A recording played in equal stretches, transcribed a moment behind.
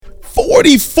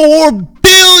$44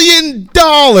 billion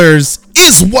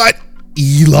is what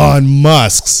Elon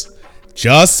Musk's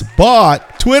just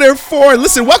bought Twitter for.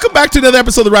 Listen, welcome back to another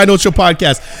episode of the Ryan Holtz Show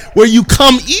podcast, where you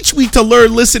come each week to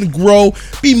learn, listen, grow,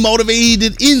 be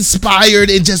motivated, inspired,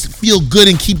 and just feel good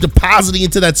and keep depositing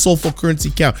into that soulful currency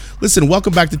account. Listen,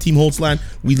 welcome back to Team Holtzland.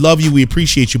 We love you. We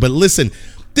appreciate you. But listen,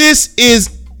 this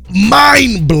is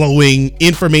mind-blowing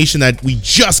information that we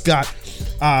just got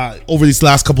over these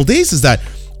last couple days. Is that,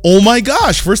 oh my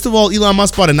gosh, first of all, Elon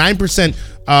Musk bought a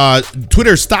 9%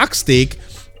 Twitter stock stake.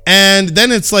 And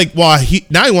then it's like, well,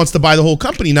 now he wants to buy the whole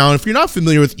company. Now, if you're not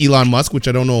familiar with Elon Musk, which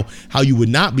I don't know how you would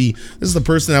not be, this is the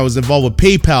person that was involved with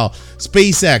PayPal,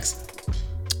 SpaceX,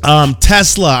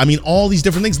 Tesla. I mean, all these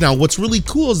different things. Now, what's really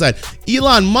cool is that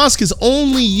Elon Musk has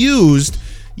only used,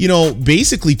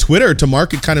 basically Twitter to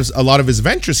market kind of a lot of his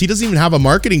ventures. He doesn't even have a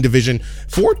marketing division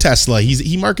for Tesla.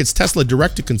 He markets Tesla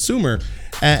direct to consumer,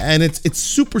 and it's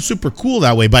super, super cool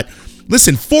that way. But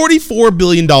listen, $44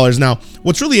 billion. Now,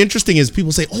 what's really interesting is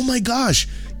people say, oh my gosh,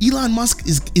 Elon Musk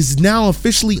is now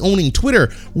officially owning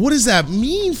Twitter. What does that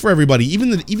mean for everybody? Even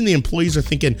the employees are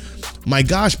thinking, my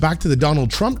gosh, back to the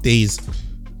Donald Trump days,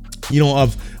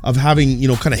 of having,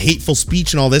 kind of hateful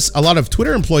speech and all this. A lot of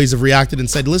Twitter employees have reacted and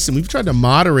said, listen, we've tried to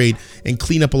moderate and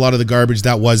clean up a lot of the garbage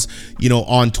that was,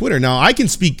 on Twitter. Now, I can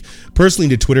speak personally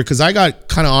to Twitter because I got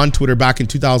kind of on Twitter back in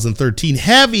 2013.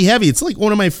 Heavy. It's like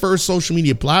one of my first social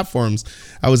media platforms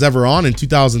I was ever on in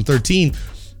 2013.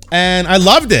 And I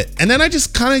loved it. And then I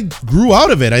just kind of grew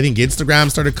out of it. I think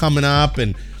Instagram started coming up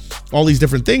and all these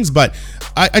different things, but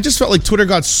I just felt like Twitter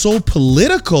got so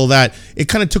political that it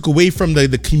kind of took away from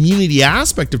the community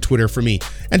aspect of Twitter for me.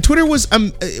 And Twitter was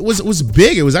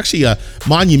big. It was actually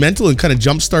monumental and kind of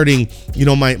jump-starting,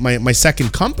 my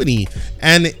second company.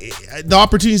 And the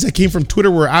opportunities that came from Twitter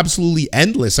were absolutely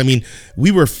endless. I mean, we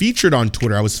were featured on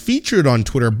Twitter. I was featured on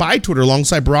Twitter by Twitter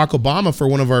alongside Barack Obama for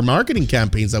one of our marketing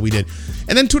campaigns that we did.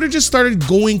 And then Twitter just started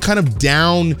going kind of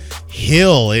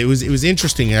downhill. It was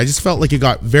interesting. I just felt like it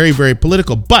got very, very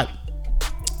political. But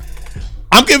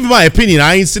I'm giving my opinion.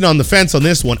 I ain't sitting on the fence on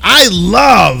this one. I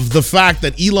love the fact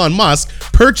that Elon Musk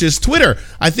purchased Twitter.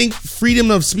 I think freedom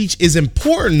of speech is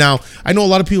important. Now, I know a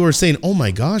lot of people are saying, oh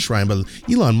my gosh, Ryan, but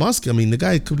Elon Musk, I mean, the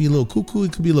guy could be a little cuckoo. He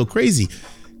could be a little crazy.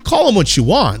 Call him what you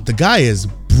want. The guy is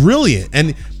brilliant.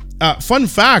 And fun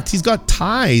fact, he's got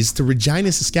ties to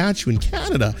Regina, Saskatchewan,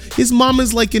 Canada. His mom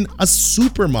is like a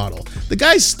supermodel. The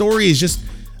guy's story is just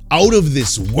out of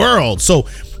this world. So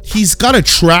he's got a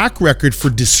track record for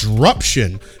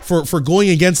disruption, for going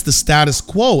against the status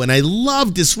quo. And I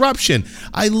love disruption.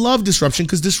 I love disruption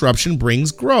because disruption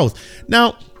brings growth.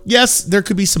 Now, yes, there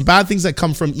could be some bad things that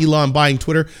come from Elon buying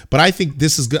Twitter, but I think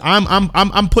this is good.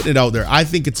 I'm putting it out there. I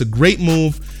think it's a great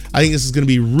move. I think this is going to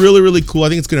be really, really cool. I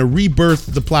think it's going to rebirth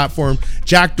the platform.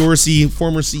 Jack Dorsey,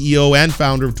 former CEO and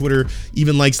founder of Twitter,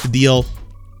 even likes the deal.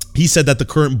 He said that the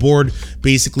current board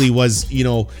basically was,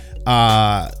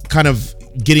 kind of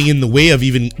getting in the way of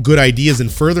even good ideas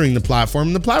and furthering the platform.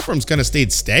 And the platform's kind of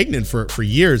stayed stagnant for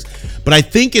years. But I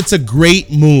think it's a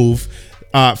great move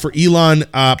for Elon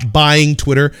buying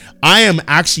Twitter. I am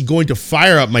actually going to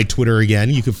fire up my Twitter again.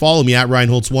 You can follow me at Ryan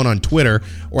Holtz1 on Twitter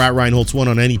or at Ryan Holtz1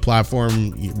 on any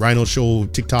platform, Ryan Holtz Show,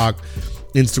 TikTok,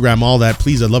 Instagram, all that.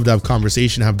 Please, I'd love to have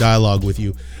conversation, have dialogue with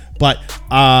you. But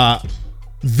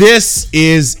this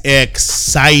is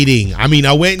exciting. I mean,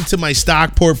 I went into my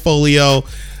stock portfolio.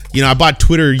 I bought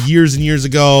Twitter years and years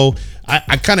ago.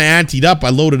 I kind of anteed up. I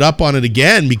loaded up on it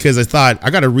again because I thought I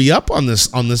got to re-up on this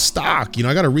stock.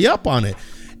 I got to re-up on it.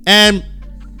 And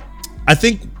I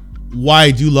think why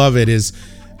I do love it is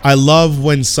I love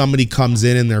when somebody comes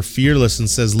in and they're fearless and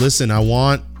says, listen, I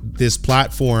want this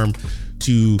platform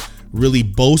to really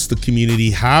boast the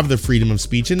community, have the freedom of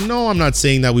speech. And no, I'm not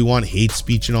saying that we want hate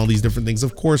speech and all these different things.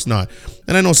 Of course not.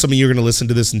 And I know some of you are going to listen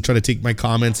to this and try to take my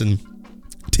comments and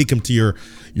take them to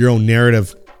your own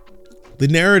narrative. The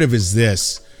narrative is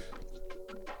this.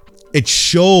 It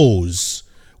shows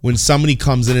when somebody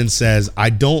comes in and says, I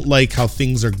don't like how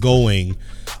things are going.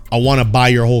 I want to buy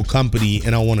your whole company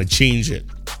and I want to change it.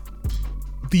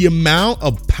 The amount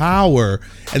of power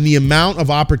and the amount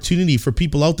of opportunity for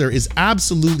people out there is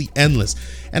absolutely endless.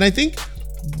 And I think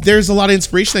there's a lot of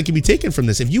inspiration that can be taken from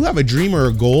this. If you have a dream or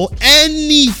a goal,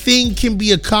 anything can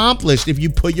be accomplished if you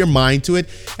put your mind to it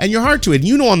and your heart to it.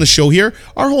 And on the show here,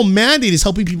 our whole mandate is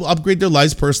helping people upgrade their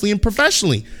lives personally and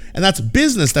professionally. And that's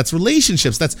business, that's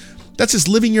relationships, that's That's just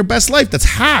living your best life. That's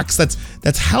hacks.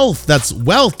 That's health. That's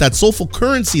wealth. That's social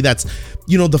currency. That's,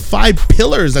 the 5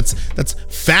 pillars. That's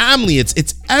family.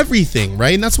 It's everything,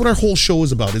 right? And that's what our whole show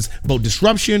is about. It's about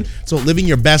disruption. It's about living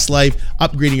your best life,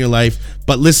 upgrading your life.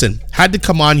 But listen, had to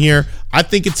come on here. I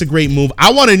think it's a great move.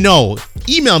 I want to know.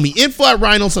 Email me,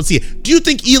 info@ryanholtz.ca. Do you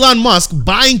think Elon Musk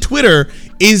buying Twitter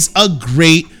is a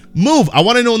great move? I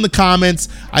want to know in the comments.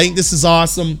 I think this is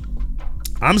awesome.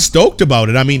 I'm stoked about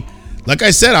it. I mean, like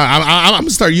I said, I'm gonna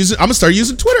start using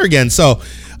Twitter again. So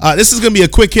this is gonna be a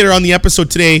quick hitter on the episode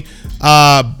today.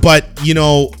 But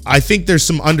I think there's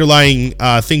some underlying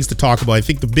things to talk about. I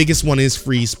think the biggest one is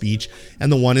free speech,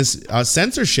 and the one is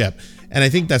censorship. And I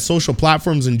think that social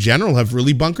platforms in general have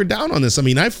really bunkered down on this. I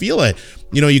mean, I feel it.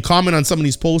 You comment on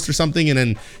somebody's post or something, and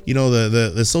then,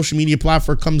 the social media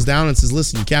platform comes down and says,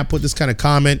 listen, you can't put this kind of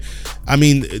comment. I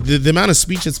mean, the amount of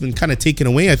speech that's been kind of taken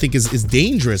away, I think is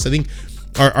dangerous. I think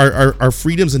our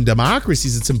freedoms and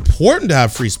democracies, it's important to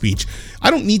have free speech.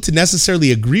 I don't need to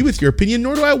necessarily agree with your opinion,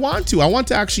 nor do I want to. I want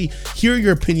to actually hear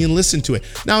your opinion, listen to it.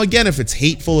 Now, again, if it's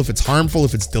hateful, if it's harmful,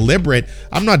 if it's deliberate,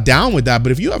 I'm not down with that.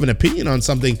 But if you have an opinion on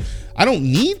something, I don't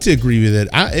need to agree with it.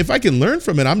 If I can learn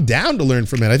from it, I'm down to learn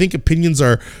from it. I think opinions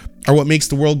are what makes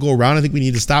the world go around. I think we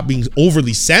need to stop being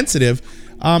overly sensitive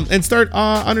and start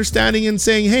understanding and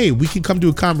saying, hey, we can come to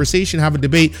a conversation, have a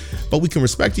debate, but we can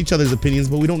respect each other's opinions,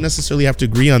 but we don't necessarily have to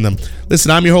agree on them.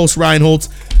 Listen, I'm your host, Ryan Holtz.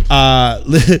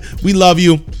 We love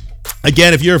you.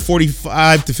 Again, if you're a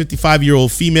 45 to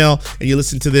 55-year-old female and you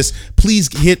listen to this,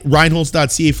 please hit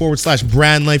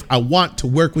ryanholtz.ca/brand life. I want to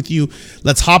work with you.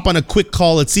 Let's hop on a quick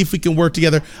call. Let's see if we can work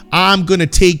together. I'm going to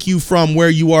take you from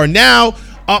where you are now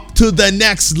up to the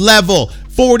next level.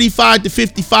 45 to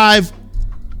 55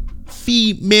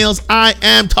 females, I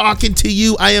am talking to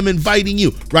you. I am inviting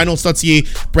you. ryanholtz.ca,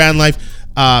 brand life.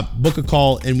 Book a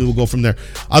call and we will go from there.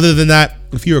 Other than that,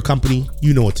 if you're a company,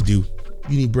 you know what to do.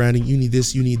 You need branding, you need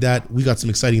this, you need that. We got some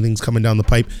exciting things coming down the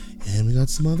pipe, and we got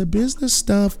some other business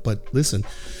stuff. But listen,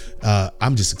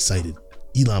 I'm just excited.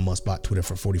 Elon Musk bought Twitter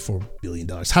for $44 billion.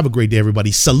 Have a great day,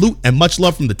 everybody. Salute and much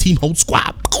love from the Team Holtz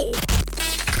Squad.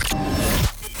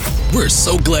 We're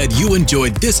so glad you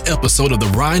enjoyed this episode of the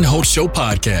Ryan Holtz Show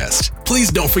podcast.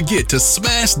 Please don't forget to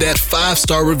smash that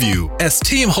 5-star review, as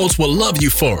Team Holtz will love you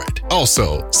for it.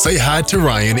 Also, say hi to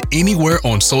Ryan anywhere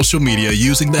on social media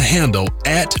using the handle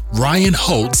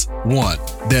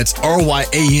 @RyanHoltz1. That's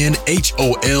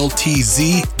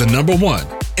RyanHoltz, 1.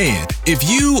 And if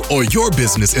you or your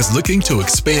business is looking to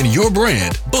expand your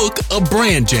brand, book a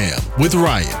brand jam with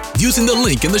Ryan using the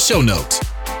link in the show notes.